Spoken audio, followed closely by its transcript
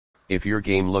If your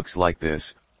game looks like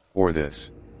this, or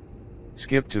this,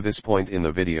 skip to this point in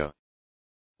the video.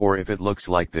 Or if it looks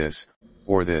like this,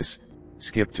 or this,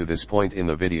 skip to this point in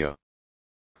the video.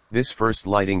 This first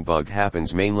lighting bug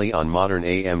happens mainly on modern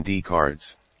AMD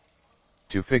cards.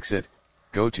 To fix it,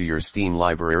 go to your Steam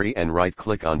library and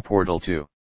right-click on Portal 2.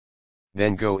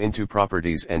 Then go into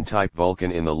Properties and type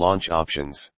Vulkan in the launch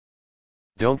options.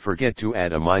 Don't forget to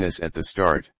add a minus at the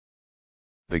start.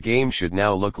 The game should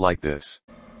now look like this.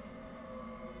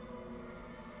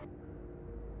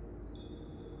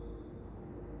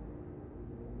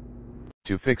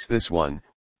 To fix this one,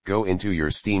 go into your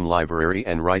Steam library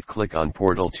and right-click on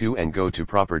Portal 2 and go to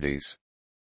Properties.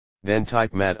 Then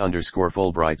type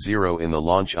Matte_Fulbright 0 in the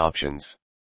launch options.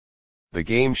 The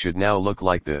game should now look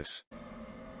like this.